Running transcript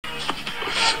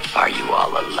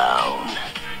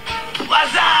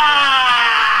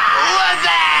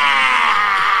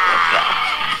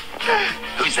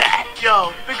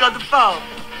Pick up the phone.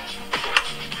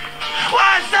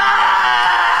 What's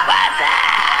up? What's up?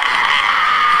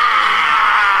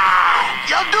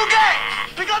 Yo, Duque,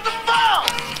 pick up the phone.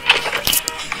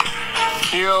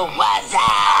 Yo, what's up?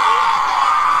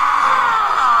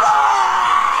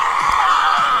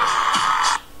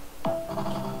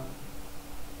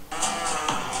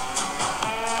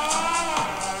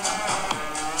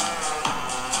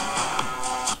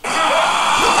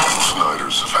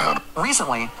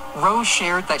 Recently, Rose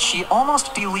shared that she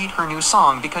almost deleted her new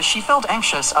song because she felt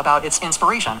anxious about its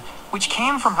inspiration, which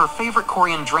came from her favorite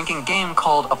Korean drinking game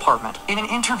called Apartment. In an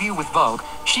interview with Vogue,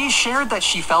 she shared that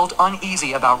she felt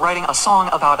uneasy about writing a song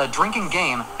about a drinking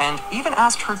game and even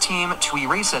asked her team to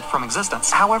erase it from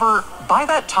existence. However, by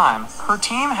that time, her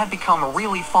team had become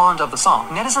really fond of the song.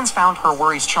 Netizens found her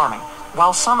worries charming,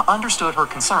 while some understood her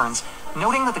concerns,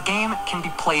 noting that the game can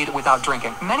be played without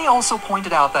drinking. Many also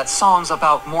pointed out that songs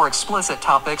about more explicit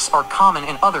topics are common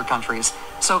in other countries,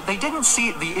 so they didn't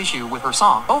see the issue with her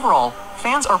song. Overall,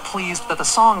 fans are pleased that the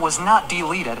song was not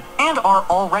deleted and are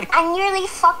already— I nearly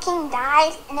fucking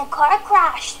died in a car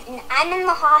crash and I'm in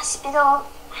the hospital.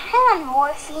 I'm on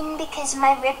morphine because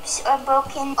my ribs are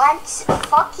broken. Let's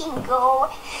fucking go.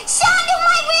 Sandra,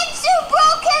 my ribs are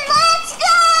broken. Let's go!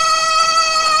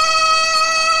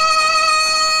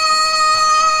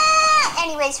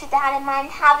 Anyways, with that in mind,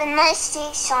 have a nice day,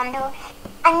 Sando.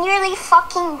 I nearly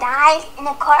fucking died in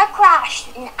a car crash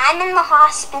and I'm in the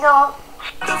hospital.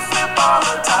 The flip all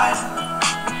the time,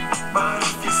 but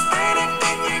if you spin it,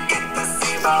 then you get to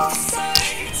see both sides.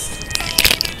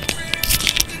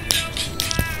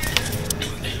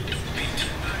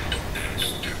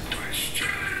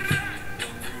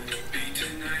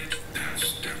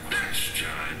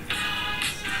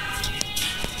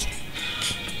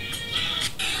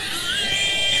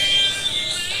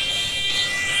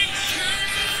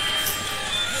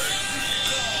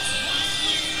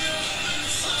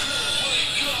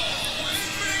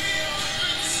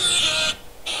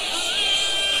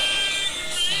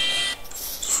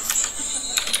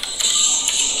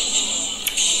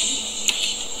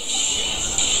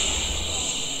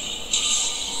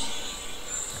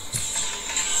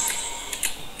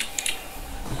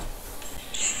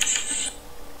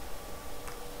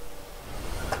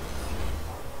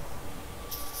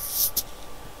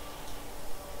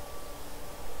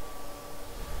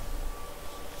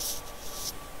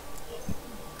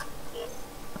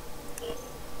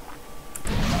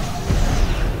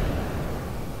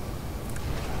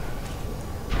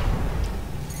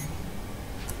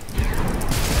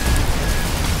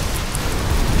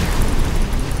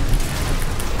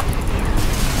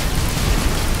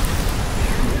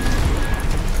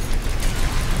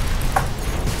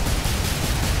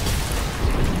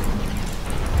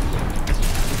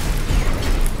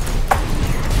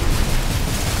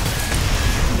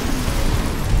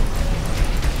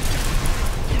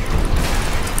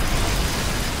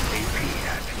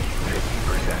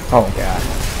 Oh god.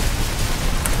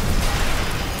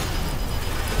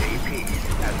 AP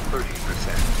at 30%.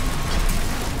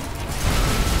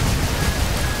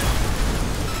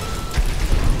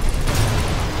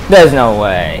 There's no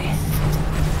way.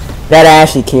 That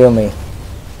actually killed me.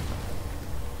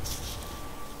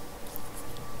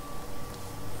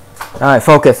 Alright,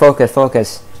 focus, focus,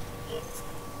 focus.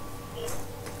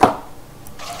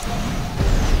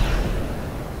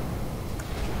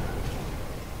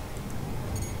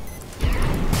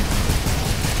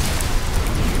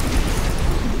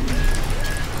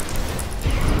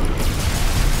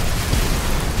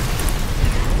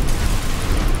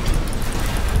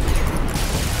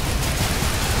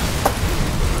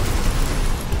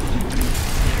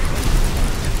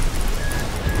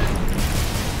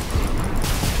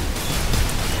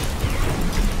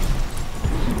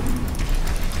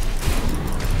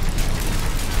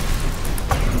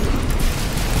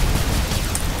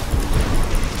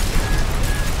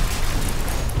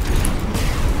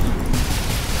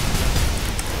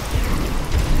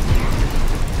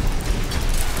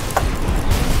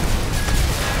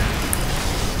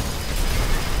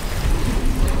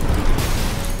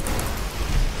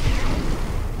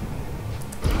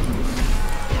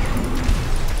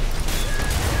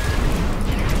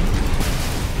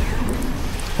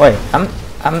 Wait, I'm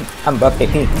buff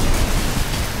AP.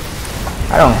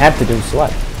 I don't have to do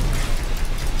slut.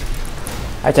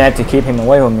 I just have to keep him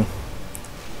away from me.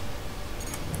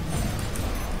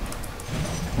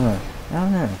 I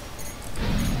don't know.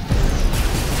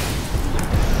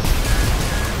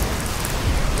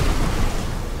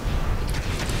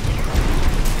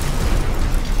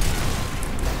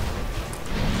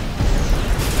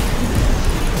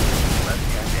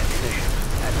 Left-hand ammunition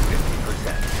at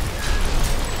 50%.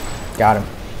 Got him.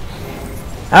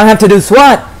 I don't have to do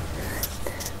SWAT.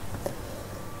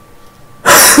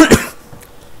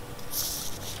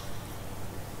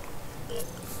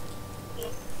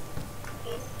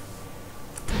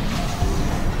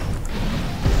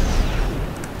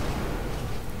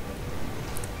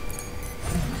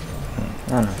 I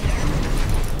don't know.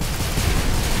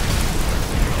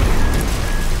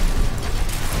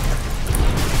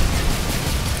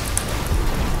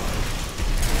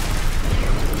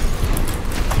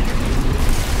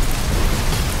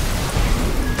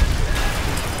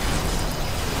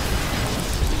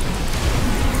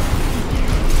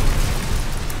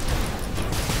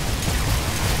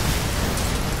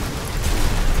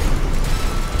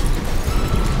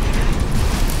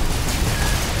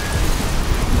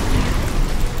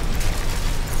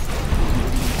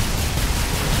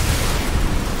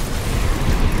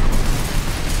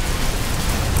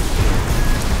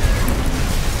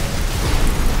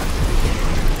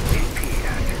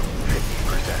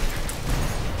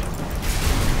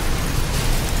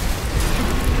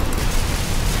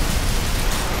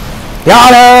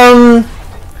 Got him!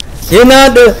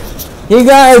 You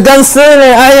guys done sooner.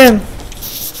 I am.